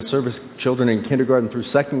Service children in kindergarten through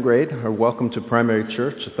second grade are welcome to primary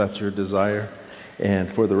church if that's your desire.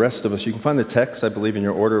 And for the rest of us, you can find the text, I believe, in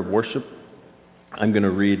your order of worship. I'm going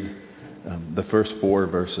to read the first 4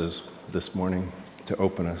 verses this morning to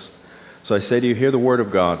open us. So I say to you, hear the word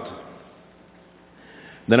of God.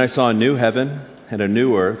 Then I saw a new heaven and a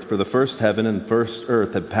new earth, for the first heaven and first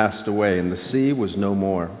earth had passed away, and the sea was no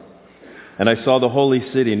more. And I saw the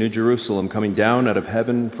holy city, New Jerusalem, coming down out of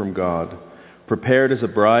heaven from God, prepared as a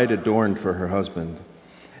bride adorned for her husband.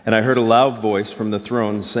 And I heard a loud voice from the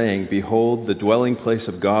throne saying, Behold, the dwelling place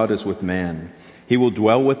of God is with man. He will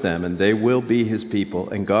dwell with them, and they will be his people,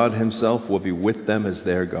 and God himself will be with them as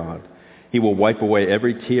their God. He will wipe away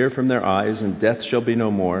every tear from their eyes, and death shall be no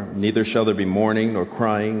more. Neither shall there be mourning, nor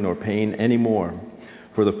crying, nor pain any more,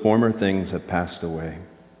 for the former things have passed away.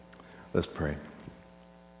 Let's pray.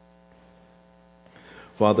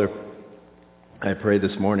 Father, I pray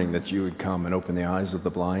this morning that you would come and open the eyes of the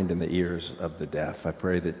blind and the ears of the deaf. I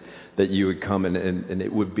pray that you would come and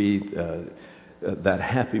it would be that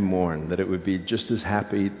happy morn, that it would be just as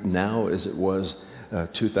happy now as it was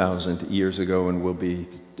 2,000 years ago and will be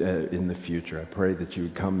in the future. I pray that you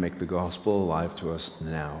would come make the gospel alive to us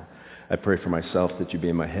now. I pray for myself that you be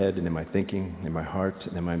in my head and in my thinking, in my heart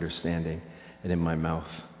and in my understanding, and in my mouth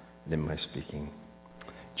and in my speaking.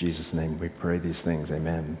 In Jesus' name we pray these things.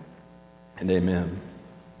 Amen. And amen.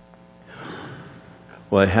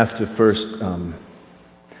 Well, I have to first,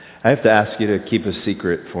 I have to ask you to keep a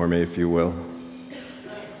secret for me, if you will.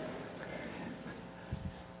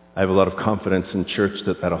 I have a lot of confidence in church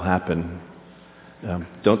that that'll happen.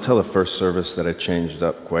 Don't tell the first service that I changed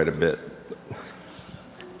up quite a bit.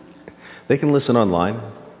 They can listen online.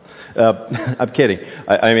 I'm kidding.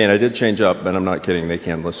 I mean, I did change up, but I'm not kidding. They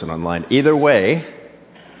can listen online. Either way,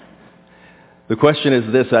 the question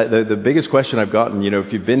is this, the biggest question I've gotten,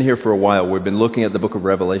 if you've been here for a while, we've been looking at the book of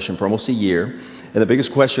Revelation for almost a year, and the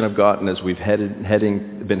biggest question I've gotten as we've been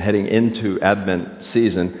heading into Advent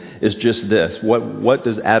season is just this. What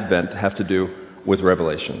does Advent have to do with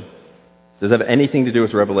Revelation? Does it have anything to do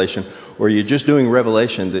with Revelation, or are you just doing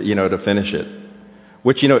Revelation to finish it?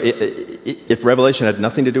 Which, if Revelation had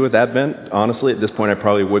nothing to do with Advent, honestly, at this point I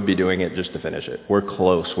probably would be doing it just to finish it. We're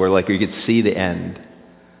close. We're like, we could see the end.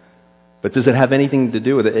 But does it have anything to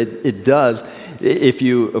do with it? It does. If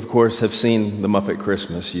you, of course, have seen The Muppet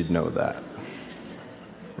Christmas, you'd know that.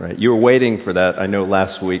 Right? You were waiting for that, I know,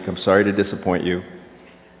 last week. I'm sorry to disappoint you.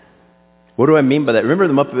 What do I mean by that? Remember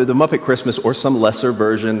the Muppet Christmas, or some lesser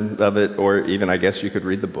version of it, or even, I guess, you could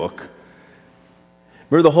read the book.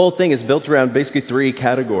 Remember, the whole thing is built around basically 3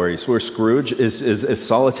 categories, where Scrooge is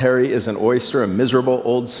solitary as an oyster, a miserable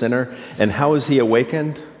old sinner. And how is he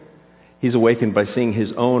awakened? He's awakened by seeing his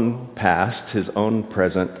own past, his own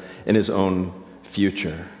present, and his own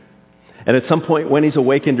future. And at some point when he's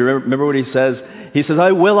awakened, remember what he says? He says,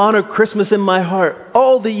 I will honor Christmas in my heart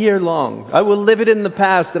all the year long. I will live it in the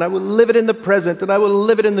past, and I will live it in the present, and I will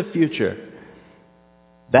live it in the future.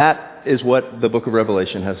 That is what the book of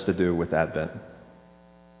Revelation has to do with Advent.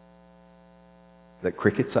 The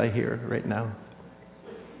crickets I hear right now?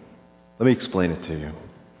 Let me explain it to you.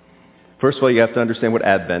 First of all, you have to understand what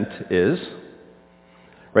Advent is.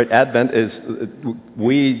 Right? Advent is,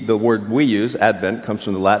 the word we use, Advent, comes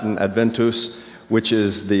from the Latin adventus, which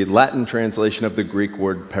is the Latin translation of the Greek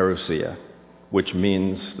word parousia, which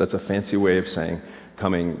means, that's a fancy way of saying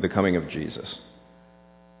the coming of Jesus.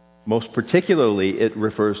 Most particularly, it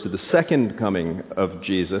refers to the second coming of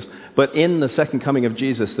Jesus. But in the second coming of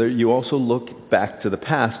Jesus, you also look back to the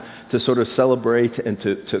past to sort of celebrate and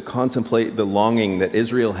to contemplate the longing that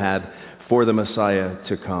Israel had for the Messiah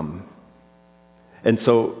to come. And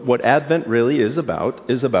so what Advent really is about,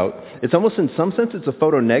 it's almost in some sense, it's a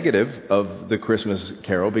photo negative of the Christmas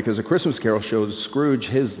Carol, because the Christmas Carol shows Scrooge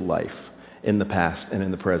his life in the past and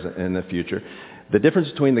in the present and in the future. The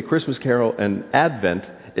difference between the Christmas Carol and Advent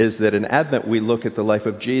is that in Advent we look at the life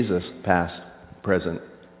of Jesus, past, present,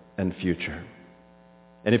 and future.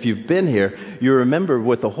 And if you've been here, you remember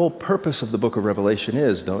what the whole purpose of the book of Revelation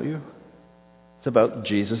is, don't you? It's about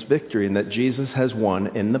Jesus' victory, and that Jesus has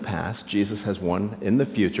won in the past, Jesus has won in the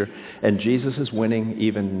future, and Jesus is winning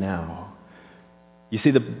even now. You see,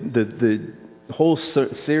 the whole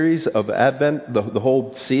series of Advent, the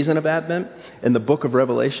whole season of Advent, and the book of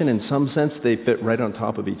Revelation, in some sense, they fit right on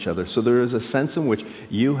top of each other. So there is a sense in which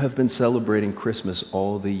you have been celebrating Christmas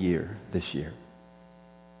all the year, this year.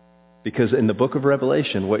 Because in the book of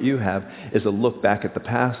Revelation, what you have is a look back at the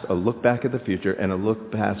past, a look back at the future, and a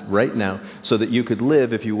look past right now, so that you could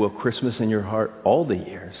live, if you will, Christmas in your heart all the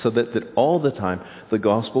year, so that all the time the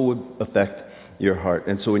gospel would affect your heart.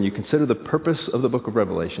 And so when you consider the purpose of the book of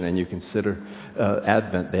Revelation and you consider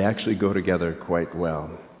Advent, they actually go together quite well.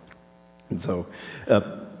 And so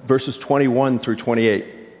verses 21 through 28,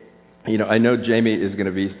 I know Jamie is going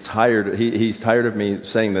to be tired. He's tired of me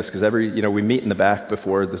saying this because we meet in the back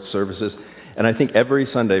before the services. And I think every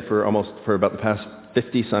Sunday for about the past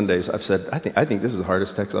 50 Sundays, I've said, I think this is the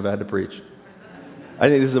hardest text I've had to preach. I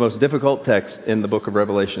think this is the most difficult text in the book of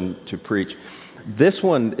Revelation to preach. This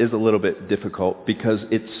one is a little bit difficult because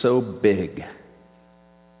it's so big.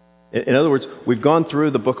 In other words, we've gone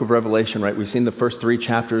through the book of Revelation, right? We've seen the first 3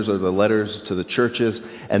 chapters of the letters to the churches,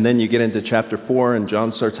 and then you get into chapter 4, and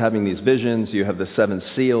John starts having these visions. You have the 7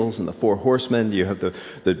 seals and the 4 horsemen. You have the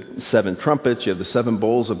 7 trumpets. You have the 7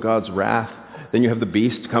 bowls of God's wrath. Then you have the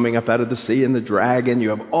beast coming up out of the sea and the dragon. You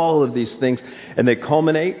have all of these things, and they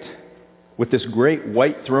culminate with this great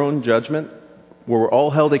white throne judgment where we're all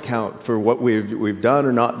held account for what we've done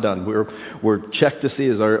or not done. We're checked to see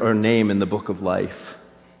as our name in the book of life.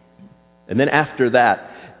 And then after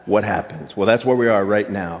that, what happens? Well, that's where we are right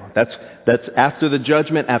now. That's after the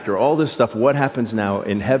judgment, after all this stuff, what happens now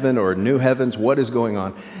in heaven or new heavens? What is going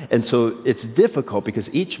on? And so it's difficult because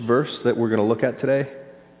each verse that we're going to look at today,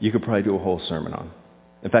 you could probably do a whole sermon on.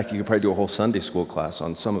 In fact, you could probably do a whole Sunday school class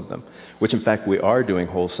on some of them, which in fact we are doing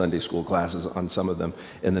whole Sunday school classes on some of them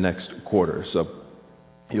in the next quarter. So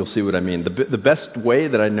you'll see what I mean. The best way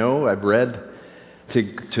that I know I've read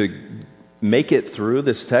to make it through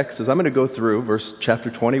this text is I'm going to go through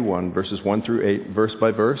chapter 21, verses 1 through 8, verse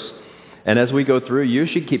by verse. And as we go through, you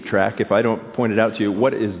should keep track, if I don't point it out to you,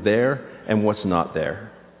 what is there and what's not there.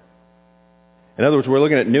 In other words, we're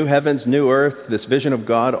looking at new heavens, new earth, this vision of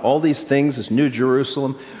God, all these things, this new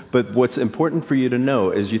Jerusalem. But what's important for you to know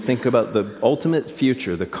as you think about the ultimate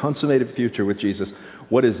future, the consummated future with Jesus,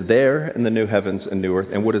 what is there in the new heavens and new earth,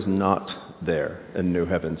 and what is not there in new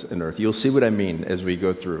heavens and earth. You'll see what I mean as we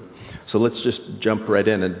go through. So let's just jump right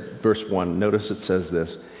in. Verse 1, notice it says this.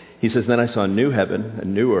 He says, "Then I saw a new heaven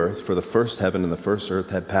and new earth, for the first heaven and the first earth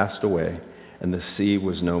had passed away, and the sea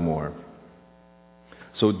was no more."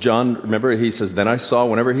 So John, remember, he says, "Then I saw,"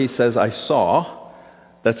 whenever he says "I saw,"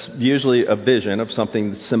 that's usually a vision of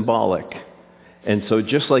something symbolic. And so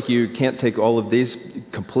just like you can't take all of these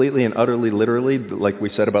completely and utterly literally, like we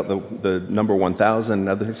said about the number 1,000,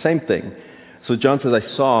 the same thing. So John says,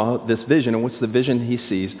 "I saw this vision." And what's the vision he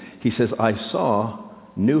sees? He says, "I saw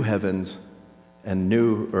new heavens and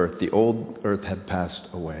new earth. The old earth had passed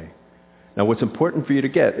away." Now what's important for you to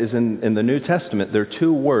get is in the New Testament, there are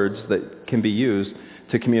 2 words that can be used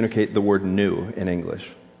to communicate the word new in English.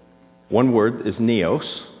 One word is neos.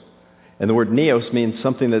 And the word neos means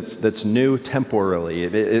something that's new temporally.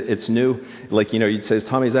 It's new, like, you'd say,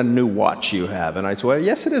 "Tommy, is that a new watch you have?" And I'd say, "Well,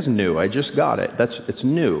 yes, it is new. I just got it. It's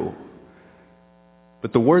new."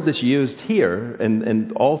 But the word that's used here, and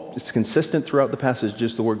it's consistent throughout the passage,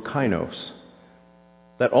 is the word kainos.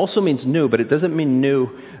 That also means new, but it doesn't mean new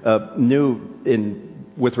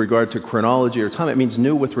with regard to chronology or time. It means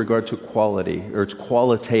new with regard to quality, or it's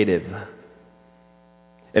qualitative.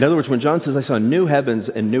 In other words, when John says, "I saw new heavens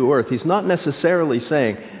and new earth," he's not necessarily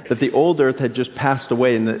saying that the old earth had just passed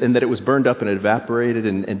away and that it was burned up and it evaporated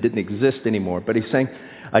and didn't exist anymore. But he's saying,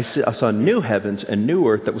 I saw new heavens and new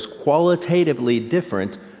earth that was qualitatively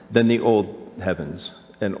different than the old heavens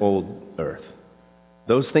and old earth.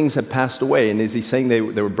 Those things had passed away. And is he saying they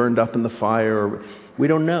were burned up in the fire? We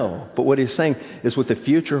don't know. But what he's saying is what the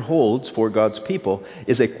future holds for God's people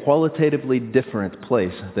is a qualitatively different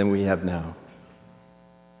place than we have now.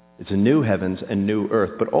 It's a new heavens and new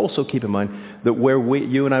earth. But also keep in mind that where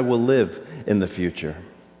you and I will live in the future.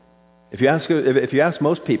 If you ask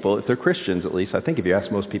most people, if they're Christians at least, I think if you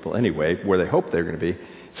ask most people anyway, where they hope they're going to be,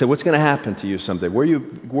 say, "What's going to happen to you someday? Where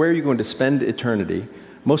are you going to spend eternity?"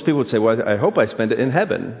 Most people would say, "Well, I hope I spend it in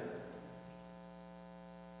heaven."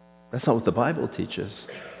 That's not what the Bible teaches.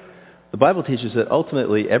 The Bible teaches that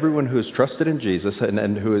ultimately everyone who has trusted in Jesus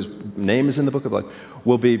and whose name is in the book of life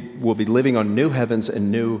will be living on new heavens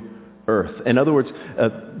and new earth. In other words,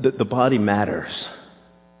 the body matters.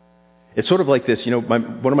 It's sort of like this,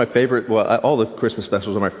 one of my favorite, all the Christmas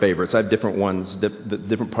specials are my favorites. I have different ones,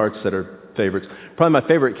 different parts that are favorites. Probably my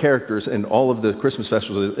favorite characters in all of the Christmas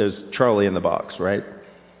specials is Charlie in the Box, right?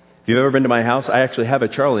 If you've ever been to my house, I actually have a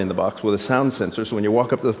Charlie in the Box with a sound sensor, so when you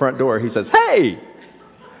walk up to the front door, he says, "Hey!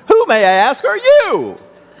 Who, may I ask, are you?"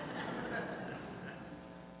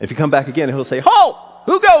 If you come back again, he'll say, "Halt!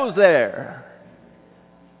 Who goes there?"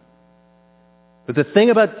 But the thing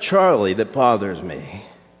about Charlie that bothers me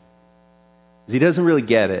is he doesn't really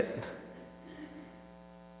get it.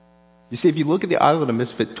 You see, if you look at the Island of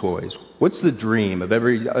Misfit Toys, what's the dream of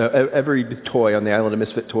every toy on the Island of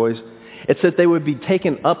Misfit Toys? It's that they would be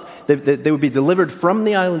taken up, that they would be delivered from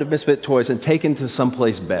the island of misfit toys and taken to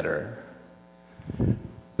someplace better.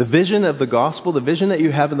 The vision of the gospel, the vision that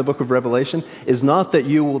you have in the book of Revelation, is not that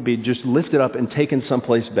you will be just lifted up and taken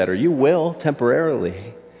someplace better. You will,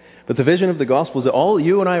 temporarily. But the vision of the gospel is that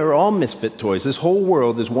you and I are all misfit toys. This whole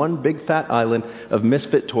world is one big fat island of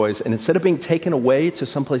misfit toys. And instead of being taken away to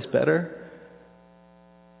someplace better,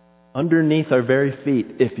 underneath our very feet,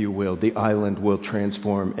 if you will, the island will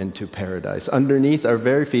transform into paradise. Underneath our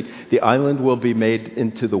very feet, the island will be made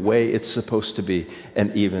into the way it's supposed to be,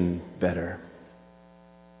 and even better.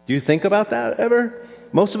 Do you think about that ever?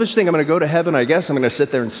 Most of us think I'm going to go to heaven, I guess I'm going to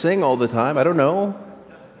sit there and sing all the time. I don't know.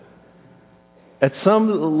 At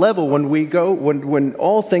some level, when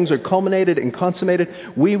all things are culminated and consummated,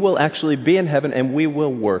 we will actually be in heaven and we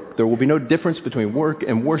will work. There will be no difference between work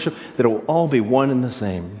and worship. That it will all be one and the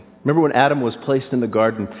same. Remember when Adam was placed in the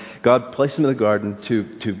garden, God placed him in the garden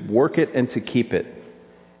to work it and to keep it.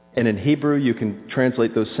 And in Hebrew, you can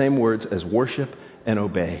translate those same words as worship and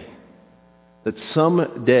obey. That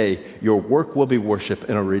someday your work will be worship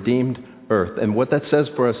in a redeemed earth. And what that says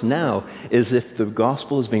for us now is if the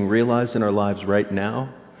gospel is being realized in our lives right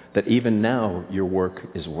now, that even now your work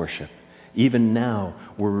is worship. Even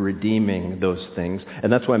now we're redeeming those things.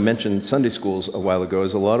 And that's why I mentioned Sunday schools a while ago,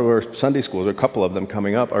 is a lot of our Sunday schools, or a couple of them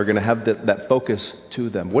coming up, are going to have that focus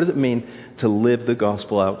to them. What does it mean to live the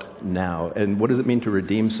gospel out now? And what does it mean to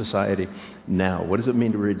redeem society now? What does it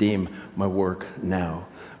mean to redeem my work now?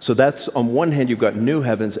 So that's, on one hand, you've got new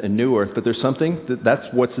heavens and new earth, but there's something, that's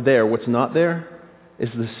what's there. What's not there is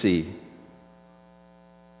the sea.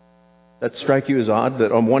 That strike you as odd,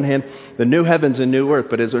 that on one hand, the new heavens and new earth,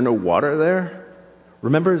 but is there no water there?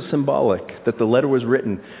 Remember, it's symbolic that the letter was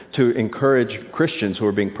written to encourage Christians who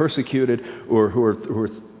are being persecuted or who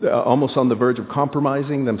are almost on the verge of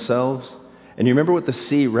compromising themselves. And you remember what the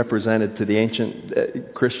sea represented to the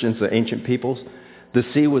ancient Christians, the ancient peoples? The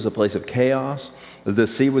sea was a place of chaos. The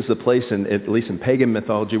sea was the place, at least in pagan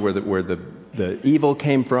mythology, where the evil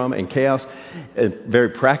came from and chaos. Very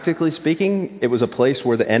practically speaking, it was a place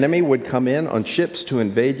where the enemy would come in on ships to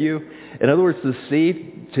invade you. In other words, the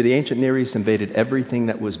sea, to the ancient Near East, invaded everything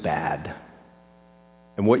that was bad.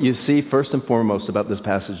 And what you see first and foremost about this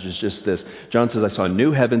passage is just this. John says, I saw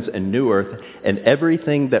new heavens and new earth, and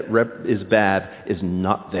everything that is bad is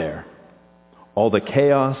not there. All the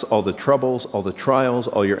chaos, all the troubles, all the trials,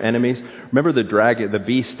 all your enemies. Remember the dragon, the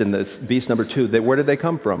beast, and the beast number 2. Where did they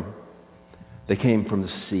come from? They came from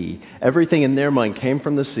the sea. Everything in their mind came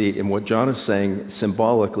from the sea. And what John is saying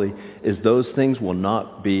symbolically is those things will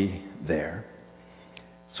not be there.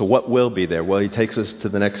 So what will be there? Well, he takes us to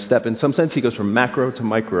the next step. In some sense, he goes from macro to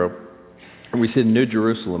micro. And we see the New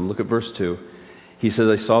Jerusalem. Look at verse 2. He says,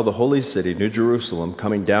 I saw the holy city, New Jerusalem,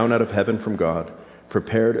 coming down out of heaven from God,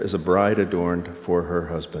 prepared as a bride adorned for her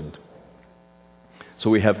husband. So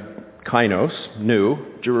we have Kainos, New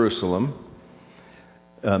Jerusalem,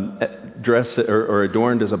 dressed or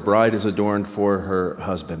adorned as a bride is adorned for her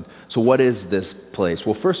husband. So what is this place?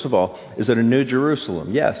 Well, first of all, is it a New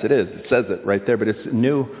Jerusalem? Yes, it is. It says it right there, but it's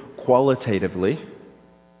new qualitatively,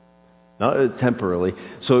 not temporally.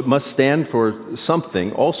 So it must stand for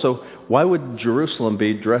something. Also, why would Jerusalem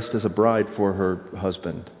be dressed as a bride for her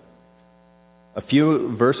husband? A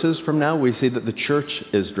few verses from now, we see that the church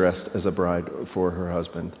is dressed as a bride for her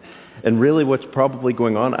husband. And really what's probably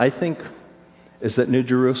going on, I think, is that New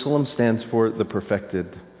Jerusalem stands for the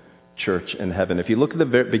perfected church in heaven. If you look at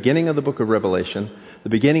the beginning of the book of Revelation, the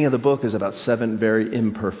beginning of the book is about 7 very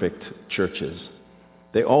imperfect churches.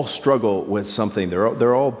 They all struggle with something.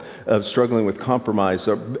 They're all struggling with compromise.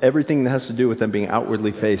 Everything that has to do with them being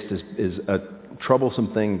outwardly faced is a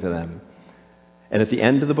troublesome thing to them. And at the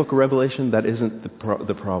end of the book of Revelation, that isn't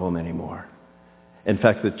the problem anymore. In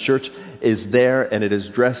fact, the church is there and it is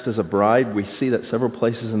dressed as a bride. We see that several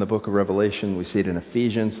places in the book of Revelation. We see it in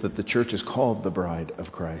Ephesians, that the church is called the bride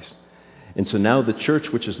of Christ. And so now the church,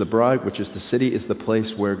 which is the bride, which is the city, is the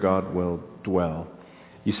place where God will dwell.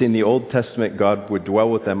 You see, in the Old Testament, God would dwell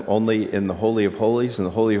with them only in the Holy of Holies, and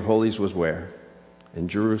the Holy of Holies was where? In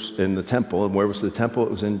the temple. And where was the temple?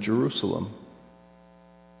 It was in Jerusalem.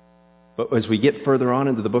 But as we get further on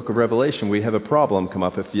into the book of Revelation, we have a problem come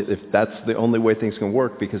up if that's the only way things can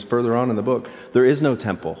work, because further on in the book, there is no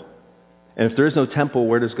temple. And if there is no temple,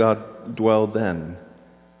 where does God dwell then?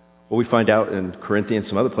 Well, we find out in Corinthians and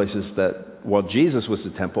some other places that while Jesus was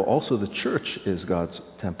the temple, also the church is God's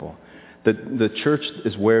temple. The church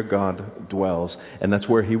is where God dwells, and that's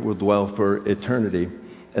where he will dwell for eternity.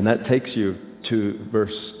 And that takes you to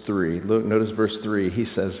verse 3. Notice verse 3. He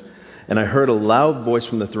says, and I heard a loud voice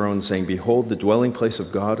from the throne saying, behold, the dwelling place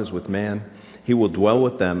of God is with man. He will dwell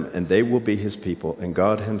with them, and they will be his people, and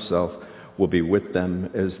God himself will be with them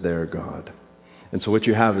as their God. And so what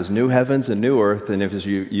you have is new heavens and new earth, and as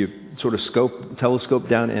you sort of telescope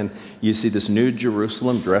down in, you see this new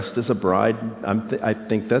Jerusalem dressed as a bride. I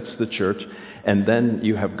think that's the church. And then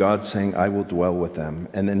you have God saying, I will dwell with them.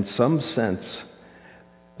 And in some sense,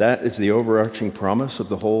 that is the overarching promise of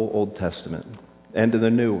the whole Old Testament, and of the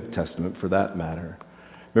New Testament for that matter.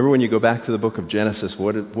 Remember when you go back to the book of Genesis,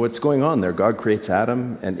 what's going on there? God creates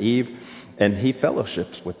Adam and Eve, and he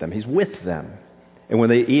fellowships with them. He's with them. And when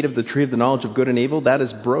they eat of the tree of the knowledge of good and evil, that is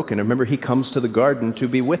broken. And remember, he comes to the garden to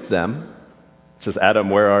be with them. He says, Adam,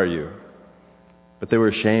 where are you? But they were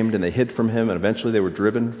ashamed, and they hid from him, and eventually they were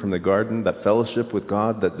driven from the garden. That fellowship with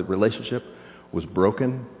God, that the relationship was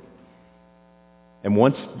broken. And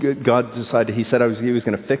once God decided, he said he was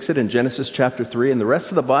going to fix it in Genesis chapter 3, and the rest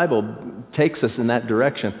of the Bible takes us in that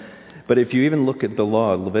direction. But if you even look at the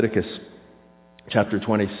law, Leviticus chapter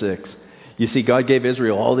 26, you see God gave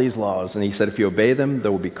Israel all these laws, and he said if you obey them,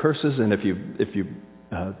 there will be curses, and if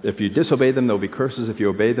you disobey them, there will be curses. If you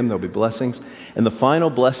obey them, there will be blessings. And the final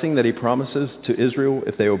blessing that he promises to Israel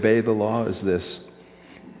if they obey the law is this.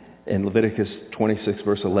 In Leviticus 26,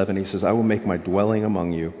 verse 11, he says, I will make my dwelling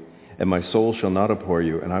among you, and my soul shall not abhor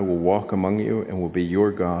you, and I will walk among you and will be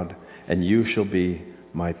your God, and you shall be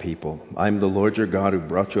my people. I am the Lord your God who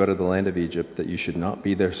brought you out of the land of Egypt, that you should not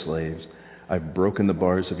be their slaves. I've broken the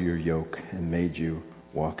bars of your yoke and made you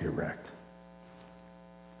walk erect.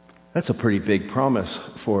 That's a pretty big promise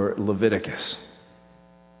for Leviticus.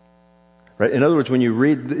 Right? In other words, when you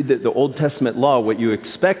read the Old Testament law, what you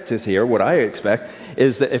expect to hear, what I expect,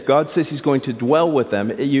 is that if God says he's going to dwell with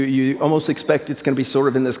them, you almost expect it's going to be sort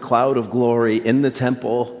of in this cloud of glory in the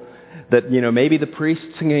temple, that maybe the priests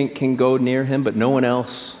can go near him, but no one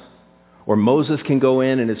else. Or Moses can go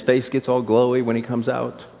in and his face gets all glowy when he comes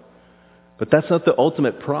out. But that's not the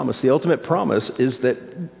ultimate promise. The ultimate promise is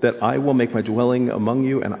that I will make my dwelling among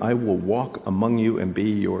you, and I will walk among you and be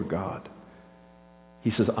your God. He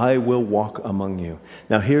says, I will walk among you.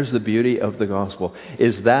 Now here's the beauty of the gospel,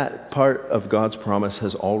 is that part of God's promise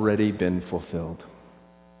has already been fulfilled.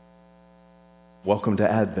 Welcome to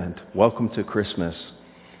Advent. Welcome to Christmas.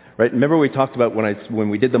 Right? Remember we talked about when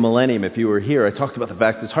we did the millennium, if you were here, I talked about the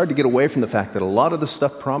fact that it's hard to get away from the fact that a lot of the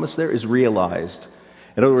stuff promised there is realized.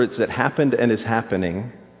 In other words, it happened and is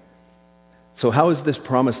happening. So how has this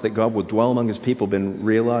promise that God will dwell among his people been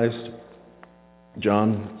realized?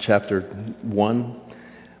 John chapter 1,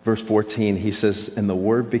 verse 14, he says, and the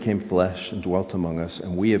Word became flesh and dwelt among us,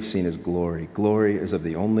 and we have seen his glory. Glory is of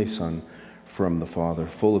the only Son from the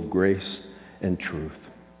Father, full of grace and truth.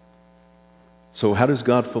 So how does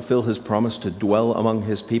God fulfill his promise to dwell among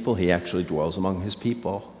his people? He actually dwells among his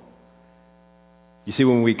people. You see,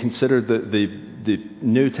 when we consider the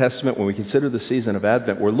New Testament, when we consider the season of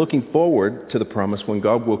Advent, we're looking forward to the promise when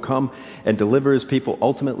God will come and deliver his people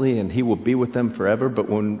ultimately, and he will be with them forever. But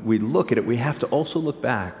when we look at it, we have to also look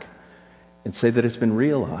back and say that it's been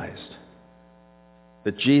realized.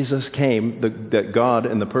 That Jesus came, that God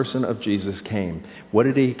in the person of Jesus came. What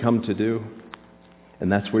did he come to do?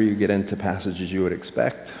 And that's where you get into passages you would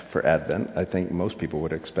expect for Advent. I think most people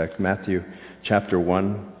would expect. Matthew chapter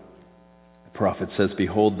 1. The prophet says,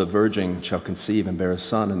 behold, the virgin shall conceive and bear a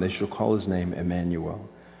son, and they shall call his name Emmanuel,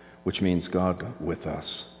 which means God with us.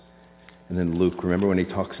 And then Luke, remember when he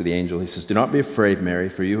talks to the angel, he says, do not be afraid,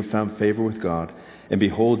 Mary, for you have found favor with God. And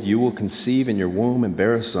behold, you will conceive in your womb and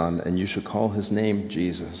bear a son, and you shall call his name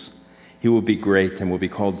Jesus. He will be great and will be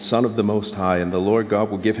called Son of the Most High, and the Lord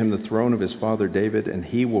God will give him the throne of his father David, and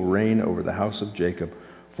he will reign over the house of Jacob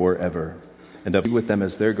forever. And I'll be with them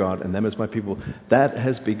as their God, and them as my people. That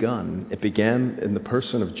has begun. It began in the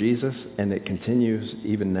person of Jesus, and it continues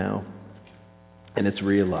even now. And it's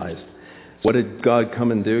realized. What did God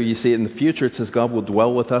come and do? You see, in the future it says God will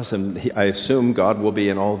dwell with us, and I assume God will be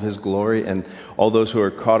in all of his glory, and all those who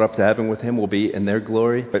are caught up to heaven with him will be in their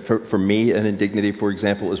glory. But for me, an indignity, for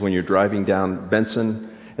example, is when you're driving down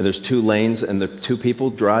Benson, and there's 2 lanes, and the 2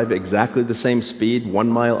 people drive exactly the same speed, 1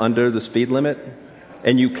 mile under the speed limit,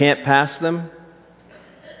 and you can't pass them.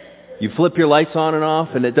 You flip your lights on and off,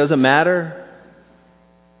 and it doesn't matter.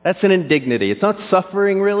 That's an indignity. It's not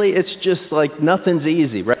suffering, really. It's just like nothing's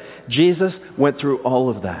easy, right? Jesus went through all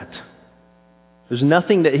of that. There's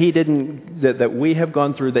nothing that he didn't, that we have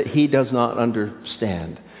gone through that he does not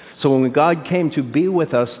understand. So when God came to be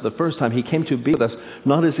with us the first time, he came to be with us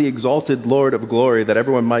not as the exalted Lord of glory that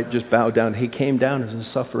everyone might just bow down. He came down as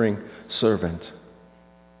a suffering servant.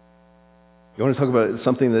 You want to talk about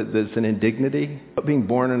something that's an indignity? How about being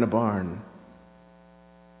born in a barn?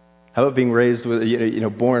 How about being raised with,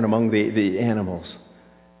 born among the animals?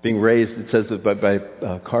 Being raised, it says by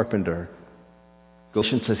a carpenter.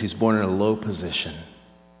 Galatians says he's born in a low position.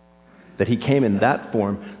 That he came in that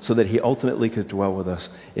form so that he ultimately could dwell with us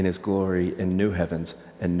in his glory in new heavens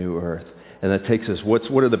and new earth. And that takes us,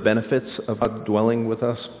 what are the benefits of God dwelling with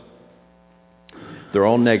us? They're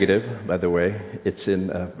all negative, by the way. It's in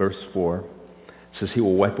verse 4. It says, he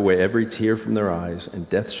will wipe away every tear from their eyes, and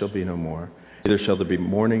death shall be no more. Neither shall there be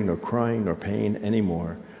mourning, nor crying, nor pain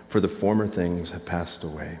anymore, for the former things have passed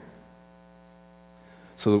away.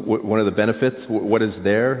 So one of the benefits, what is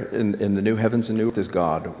there in the new heavens and new earth is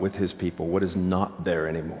God with his people. What is not there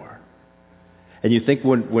anymore? And you think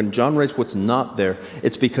when John writes what's not there,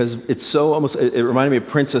 it's because it's so almost, it reminded me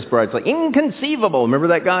of Princess Bride. It's like inconceivable. Remember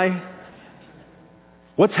that guy?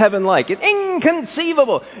 What's heaven like? It's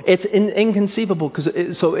inconceivable. It's inconceivable because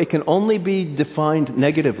so it can only be defined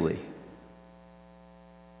negatively.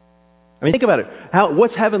 I mean, think about it.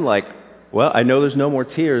 What's heaven like? Well, I know there's no more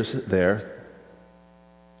tears there.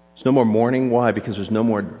 There's no more mourning. Why? Because there's no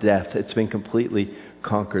more death. It's been completely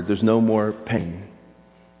conquered. There's no more pain.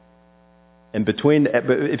 And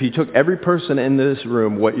if you took every person in this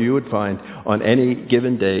room, what you would find on any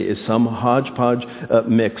given day is some hodgepodge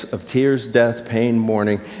mix of tears, death, pain,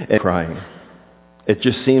 mourning, and crying. It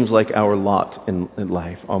just seems like our lot in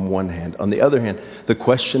life on one hand. On the other hand, the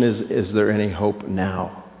question is there any hope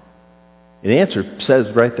now? And the answer says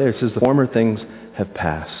right there, it says the former things have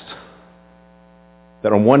passed.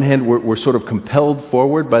 That on one hand, we're sort of compelled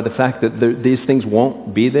forward by the fact that these things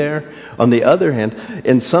won't be there. On the other hand,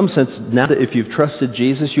 in some sense, now that if you've trusted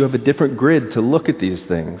Jesus, you have a different grid to look at these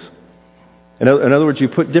things. In other words, you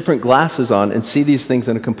put different glasses on and see these things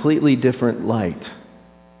in a completely different light.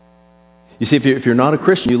 You see, if you're not a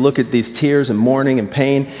Christian, you look at these tears and mourning and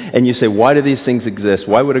pain, and you say, why do these things exist?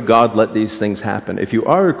 Why would a God let these things happen? If you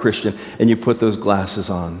are a Christian and you put those glasses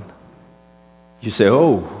on, you say,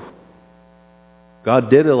 oh,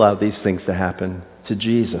 God did allow these things to happen to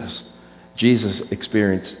Jesus. Jesus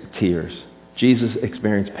experienced tears. Jesus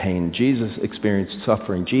experienced pain. Jesus experienced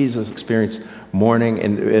suffering. Jesus experienced mourning.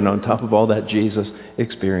 And on top of all that, Jesus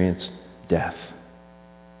experienced death.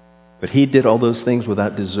 But he did all those things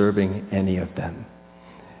without deserving any of them.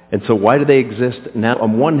 And so why do they exist now?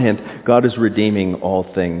 On one hand, God is redeeming all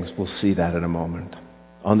things. We'll see that in a moment.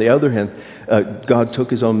 On the other hand, God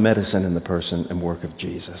took his own medicine in the person and work of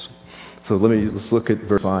Jesus. So let's look at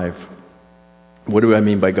verse 5. What do I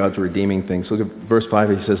mean by God's redeeming things? Look at verse 5.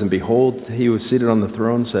 He says, and behold, he who was seated on the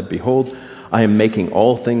throne said, behold, I am making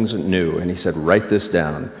all things new. And he said, write this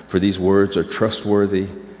down, for these words are trustworthy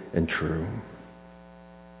and true.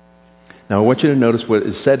 Now I want you to notice what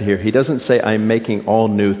is said here. He doesn't say, I'm making all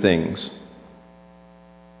new things.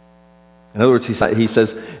 In other words, he says,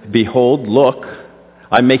 behold, look,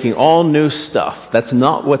 I'm making all new stuff. That's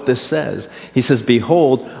not what this says. He says,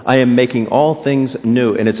 behold, I am making all things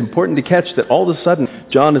new. And it's important to catch that all of a sudden,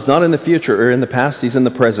 John is not in the future or in the past, he's in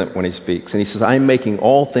the present when he speaks. And he says, I am making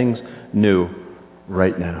all things new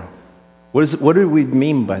right now. What do we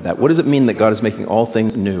mean by that? What does it mean that God is making all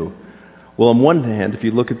things new? Well, on one hand, if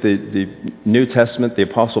you look at the New Testament, the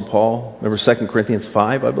Apostle Paul, remember 2 Corinthians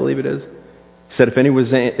 5, I believe it is? He said, if anyone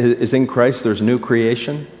is in Christ, there's new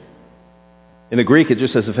creation. In the Greek, it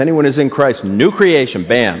just says, if anyone is in Christ, new creation,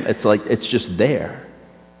 bam. It's like, it's just there.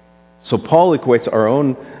 So Paul equates our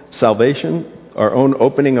own salvation, our own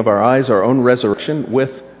opening of our eyes, our own resurrection with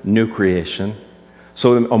new creation.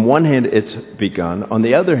 So on one hand, it's begun. On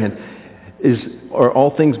the other hand, are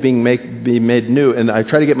all things being made new? And I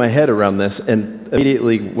try to get my head around this, and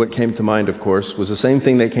immediately what came to mind, of course, was the same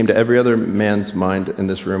thing that came to every other man's mind in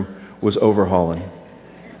this room, was overhauling.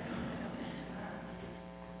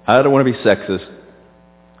 I don't want to be sexist.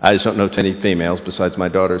 I just don't know too many females besides my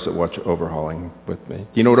daughters that watch Overhauling with me. Do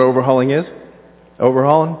you know what Overhauling is?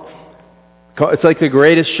 Overhauling? It's like the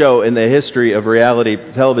greatest show in the history of reality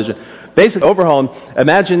television. Basically, Overhauling,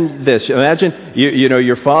 imagine this. Imagine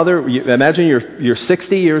your father, imagine you're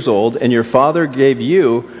 60 years old and your father gave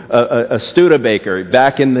you a Studebaker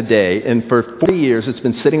back in the day, and for 40 years it's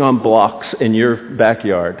been sitting on blocks in your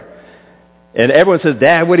backyard. And everyone says,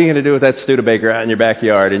 Dad, what are you going to do with that Studebaker out in your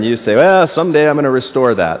backyard? And you say, well, someday I'm going to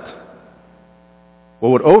restore that.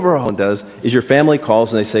 Well, what Overhauling does is your family calls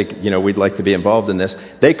and they say, we'd like to be involved in this.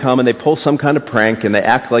 They come and they pull some kind of prank and they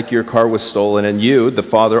act like your car was stolen, and you, the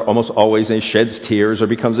father, almost always sheds tears or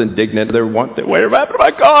becomes indignant. What happened to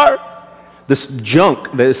my car? This junk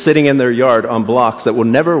that is sitting in their yard on blocks that will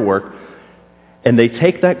never work. And they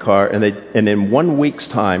take that car and in 1 week's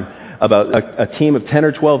time, about a team of 10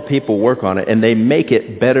 or 12 people work on it, and they make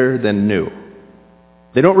it better than new.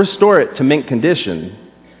 They don't restore it to mint condition.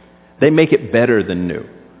 They make it better than new.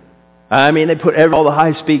 I mean, they put all the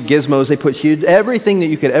high-speed gizmos, they put everything that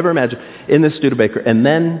you could ever imagine in this Studebaker. And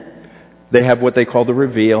then they have what they call the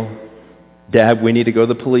reveal. Dad, we need to go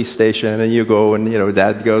to the police station. And you go and,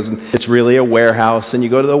 Dad goes, and it's really a warehouse. And you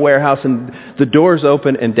go to the warehouse and the doors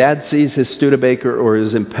open and Dad sees his Studebaker or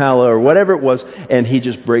his Impala or whatever it was, and he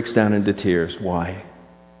just breaks down into tears. Why?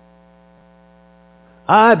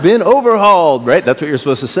 I've been overhauled, right? That's what you're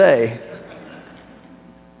supposed to say.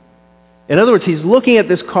 In other words, he's looking at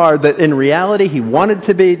this car that in reality he wanted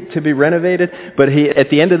to be renovated, but at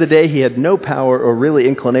the end of the day he had no power or really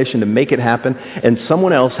inclination to make it happen, and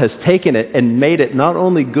someone else has taken it and made it not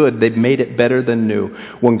only good, they've made it better than new.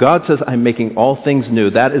 When God says, I'm making all things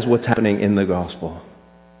new, that is what's happening in the gospel.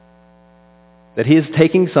 That he is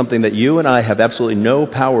taking something that you and I have absolutely no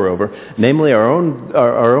power over, namely our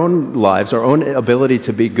own lives, our own ability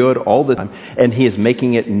to be good all the time, and he is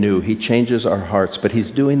making it new. He changes our hearts, but he's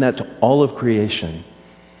doing that to all of creation.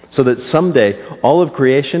 So that someday all of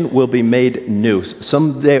creation will be made new.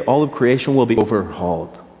 Someday all of creation will be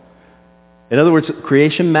overhauled. In other words,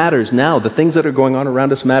 creation matters now. The things that are going on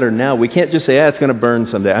around us matter now. We can't just say, it's going to burn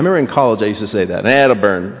someday. I remember in college I used to say that, it'll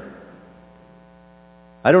burn.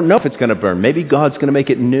 I don't know if it's going to burn. Maybe God's going to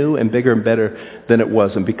make it new and bigger and better than it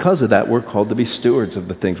was. And because of that, we're called to be stewards of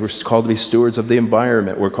the things. We're called to be stewards of the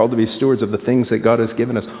environment. We're called to be stewards of the things that God has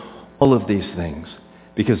given us. All of these things.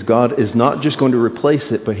 Because God is not just going to replace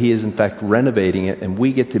it, but he is in fact renovating it. And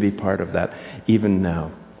we get to be part of that even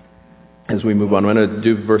now. As we move on, I'm going to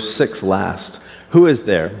do verse 6 last. Who is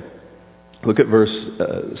there? Look at verse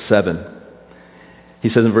 7. He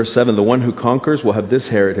says in verse 7, the one who conquers will have this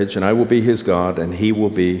heritage, and I will be his God, and he will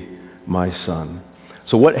be my son.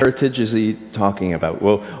 So what heritage is he talking about?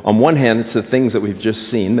 Well, on one hand, it's the things that we've just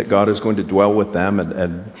seen, that God is going to dwell with them,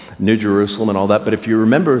 and New Jerusalem and all that. But if you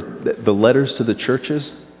remember the letters to the churches,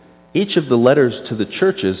 each of the letters to the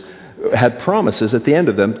churches had promises at the end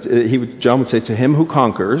of them. John would say, to him who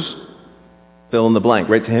conquers, fill in the blank,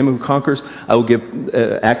 right? To him who conquers, I will give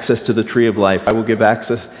access to the tree of life. I will give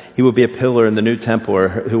access. He will be a pillar in the new temple,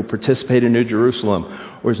 or he will participate in New Jerusalem,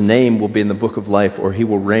 or his name will be in the book of life, or he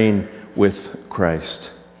will reign with Christ.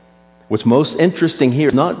 What's most interesting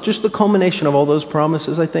here, not just the culmination of all those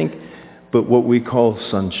promises, I think, but what we call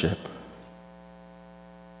sonship.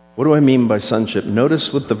 What do I mean by sonship? Notice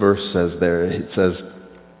what the verse says there. It says,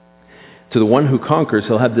 to the one who conquers,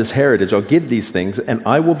 he'll have this heritage. I'll give these things, and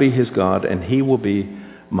I will be his God, and he will be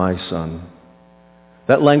my son.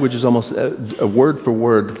 That language is almost a word for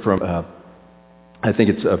word from, I think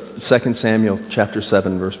it's 2 Samuel chapter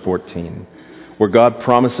 7, verse 14, where God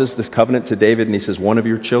promises this covenant to David, and he says, one of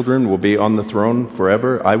your children will be on the throne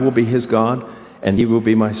forever. I will be his God, and he will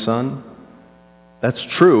be my son. That's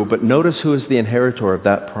true, but notice who is the inheritor of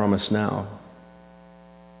that promise now.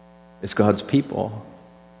 It's God's people.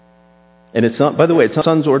 And it's not, by the way, it's not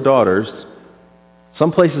sons or daughters.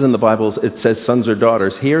 Some places in the Bible it says sons or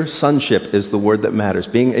daughters. Here, sonship is the word that matters.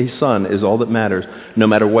 Being a son is all that matters, no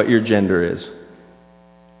matter what your gender is.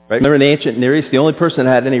 Right? Remember in the ancient Near East, the only person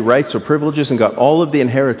that had any rights or privileges and got all of the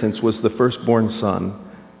inheritance was the firstborn son.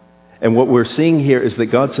 And what we're seeing here is that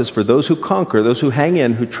God says, for those who conquer, those who hang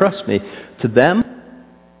in, who trust me, to them,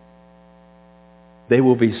 they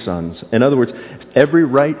will be sons. In other words, every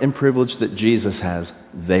right and privilege that Jesus has,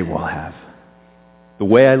 they will have. The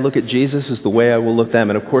way I look at Jesus is the way I will look at them.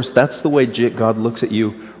 And of course, that's the way God looks at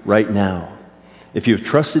you right now. If you've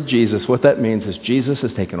trusted Jesus, what that means is Jesus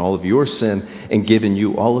has taken all of your sin and given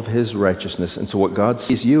you all of his righteousness. And so what God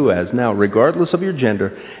sees you as now, regardless of your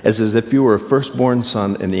gender, is as if you were a firstborn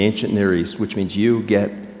son in the ancient Near East, which means you get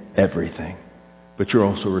everything. But you're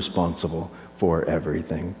also responsible for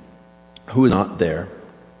everything. Who is not there?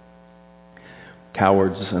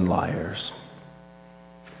 Cowards and liars.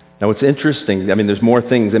 Now what's interesting, there's more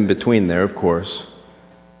things in between there, of course.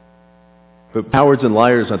 But cowards and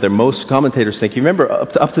liars aren't there. Most commentators think, you remember,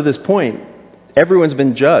 up to this point, everyone's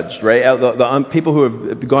been judged, right? The people who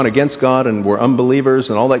have gone against God and were unbelievers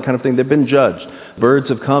and all that kind of thing, they've been judged. Birds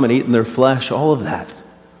have come and eaten their flesh, all of that.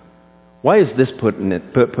 Why is this put in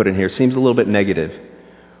here? It seems a little bit negative.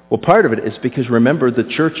 Well, part of it is because, remember, the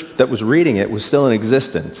church that was reading it was still in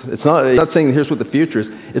existence. It's not saying here's what the future is.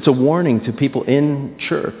 It's a warning to people in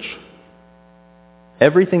church.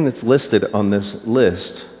 Everything that's listed on this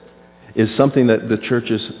list is something that the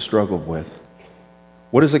churches struggled with.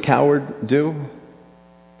 What does a coward do?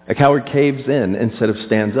 A coward caves in instead of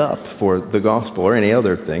stands up for the gospel or any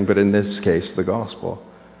other thing, but in this case, the gospel.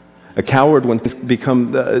 A coward, when things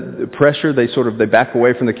become pressure, they back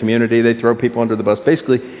away from the community, they throw people under the bus.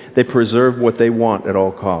 Basically, they preserve what they want at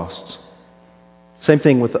all costs. Same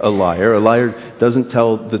thing with a liar. A liar doesn't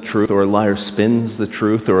tell the truth, or a liar spins the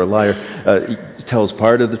truth, or a liar tells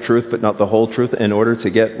part of the truth but not the whole truth in order to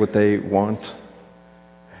get what they want.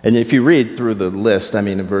 And if you read through the list,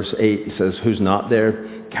 in verse 8, it says, who's not there?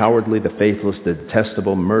 Cowardly, the faithless, the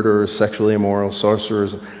detestable, murderers, sexually immoral,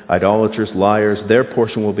 sorcerers, idolaters, liars. Their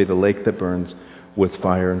portion will be the lake that burns with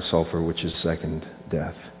fire and sulfur, which is second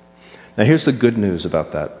death. Now here's the good news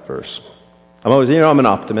about that verse. I'm an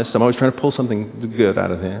optimist. I'm always trying to pull something good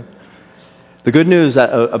out of him. The good news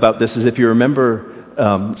about this is if you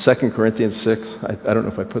remember 2 Corinthians 6, I don't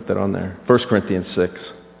know if I put that on there, 1 Corinthians 6.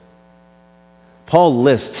 Paul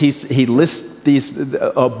lists, he lists these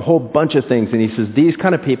a whole bunch of things, and he says these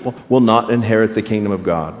kind of people will not inherit the kingdom of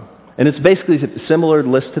God. And it's basically a similar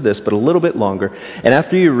list to this, but a little bit longer. And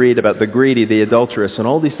after you read about the greedy, the adulterous, and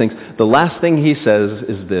all these things, the last thing he says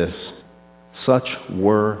is this: such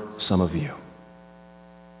were some of you.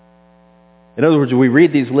 In other words, we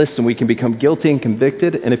read these lists and we can become guilty and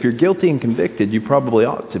convicted. And if you're guilty and convicted, you probably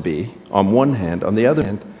ought to be, on one hand. On the other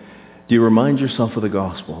hand, do you remind yourself of the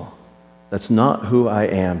gospel? That's not who I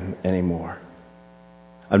am anymore.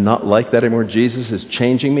 I'm not like that anymore. Jesus is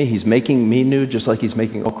changing me. He's making me new just like he's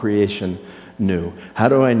making all creation new. How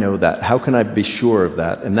do I know that? How can I be sure of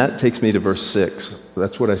that? And that takes me to verse 6.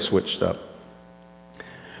 That's what I switched up.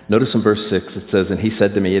 Notice in verse 6 it says, and he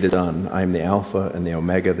said to me, it is done. I am the Alpha and the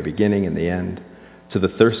Omega, the beginning and the end. To the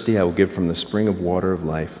thirsty I will give from the spring of water of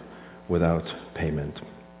life without payment.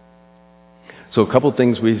 So a couple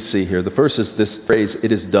things we see here. The first is this phrase,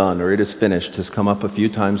 it is done, or it is finished, has come up a few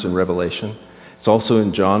times in Revelation. It's also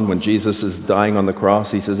in John when Jesus is dying on the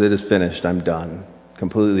cross. He says, it is finished, I'm done,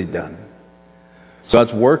 completely done. So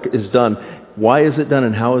God's work is done. Why is it done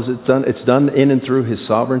and how is it done? It's done in and through his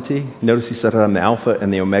sovereignty. Notice he said I'm the Alpha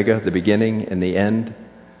and the Omega, the beginning and the end.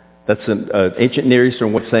 That's an ancient Near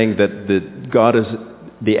Eastern way of saying that God is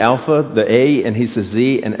the Alpha, the A, and he's the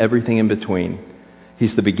Z, and everything in between.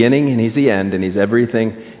 He's the beginning and he's the end and he's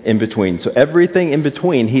everything in between. So everything in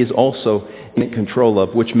between he is also in control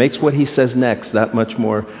of, which makes what he says next that much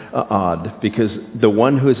more odd, because the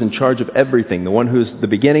one who is in charge of everything, the one who is the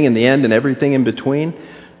beginning and the end and everything in between,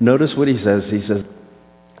 notice what he says. He says,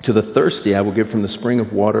 to the thirsty I will give from the spring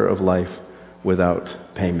of water of life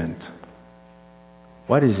without payment.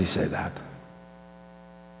 Why does he say that?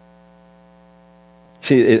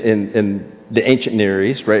 See, in the ancient Near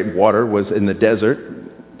East, right, water was in the desert.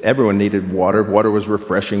 Everyone needed water. Water was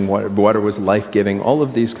refreshing. Water was life-giving. All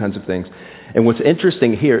of these kinds of things. And what's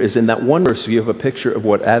interesting here is in that one verse you have a picture of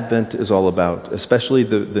what Advent is all about, especially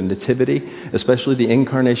the nativity, especially the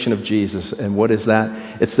incarnation of Jesus. And what is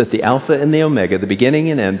that? It's that the Alpha and the Omega, the beginning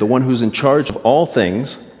and end, the one who's in charge of all things,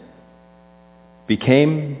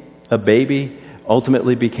 became a baby,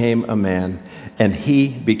 ultimately became a man, and he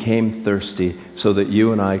became thirsty so that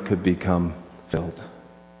you and I could become filled.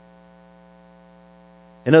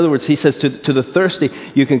 In other words, he says to the thirsty,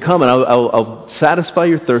 you can come and I'll satisfy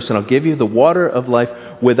your thirst and I'll give you the water of life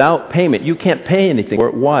without payment. You can't pay anything for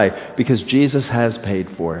it. Why? Because Jesus has paid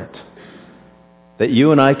for it. That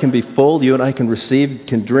you and I can be full, you and I can receive,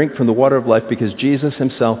 can drink from the water of life because Jesus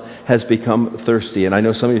himself has become thirsty. And I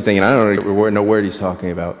know some of you are thinking, I don't know what he's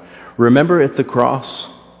talking about. Remember at the cross?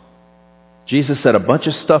 Jesus said a bunch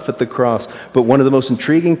of stuff at the cross, but one of the most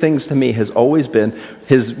intriguing things to me has always been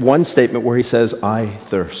his one statement where he says, I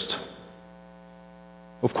thirst.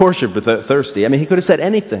 Of course you're thirsty. He could have said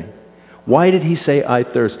anything. Why did he say, I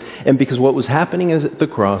thirst? And because what was happening at the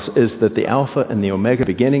cross is that the Alpha and the Omega,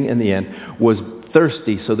 beginning and the end, was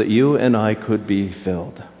thirsty so that you and I could be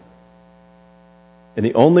filled. And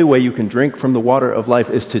the only way you can drink from the water of life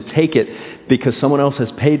is to take it because someone else has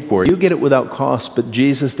paid for it. You get it without cost, but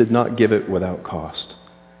Jesus did not give it without cost.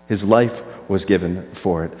 His life was given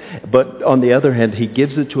for it. But on the other hand, he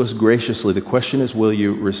gives it to us graciously. The question is, will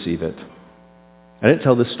you receive it? I didn't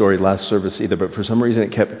tell this story last service either, but for some reason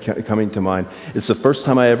it kept coming to mind. It's the first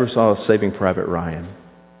time I ever saw Saving Private Ryan.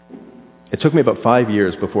 It took me about 5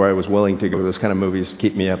 years before I was willing to go to those kind of movies to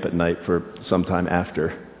keep me up at night for some time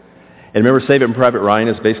after. And remember, Saving Private Ryan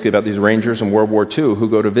is basically about these Rangers in World War II who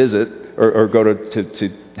go to visit or go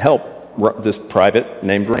to help this private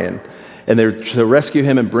named Ryan. And they're to rescue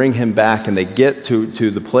him and bring him back. And they get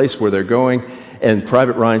to the place where they're going. And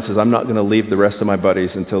Private Ryan says, I'm not going to leave the rest of my buddies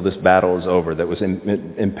until this battle is over that was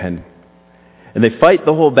impending. And they fight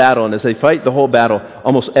the whole battle. And as they fight the whole battle,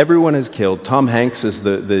 almost everyone is killed. Tom Hanks is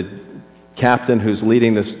the captain who's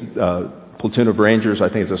leading this platoon of Rangers. I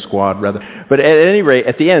think it's a squad, rather. But at any rate,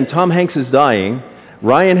 at the end, Tom Hanks is dying.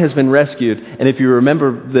 Ryan has been rescued. And if you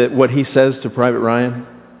remember what he says to Private Ryan,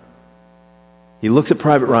 he looks at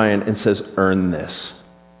Private Ryan and says, earn this.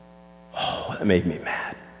 Oh, That made me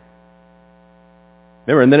mad.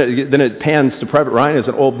 Remember, and then it pans to Private Ryan as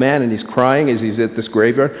an old man, and he's crying as he's at this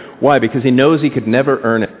graveyard. Why? Because he knows he could never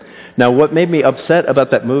earn it. Now, what made me upset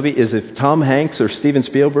about that movie is if Tom Hanks or Steven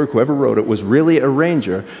Spielberg, whoever wrote it, was really a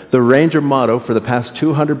ranger, the ranger motto for the past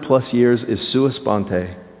 200 plus years is sua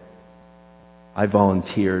sponte. I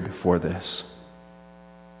volunteered for this.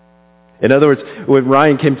 In other words, when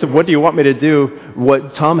Ryan came to, what do you want me to do?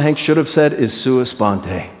 What Tom Hanks should have said is sua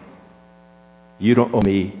sponte. You don't owe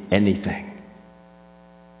me anything.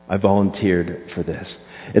 I volunteered for this.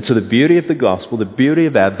 And so the beauty of the gospel, the beauty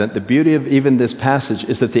of Advent, the beauty of even this passage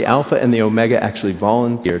is that the Alpha and the Omega actually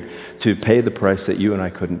volunteered to pay the price that you and I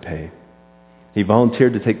couldn't pay. He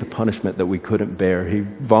volunteered to take the punishment that we couldn't bear. He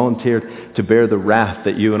volunteered to bear the wrath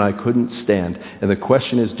that you and I couldn't stand. And the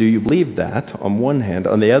question is, do you believe that on one hand?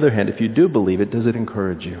 On the other hand, if you do believe it, does it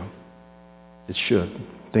encourage you? It should.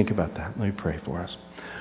 Think about that. Let me pray for us.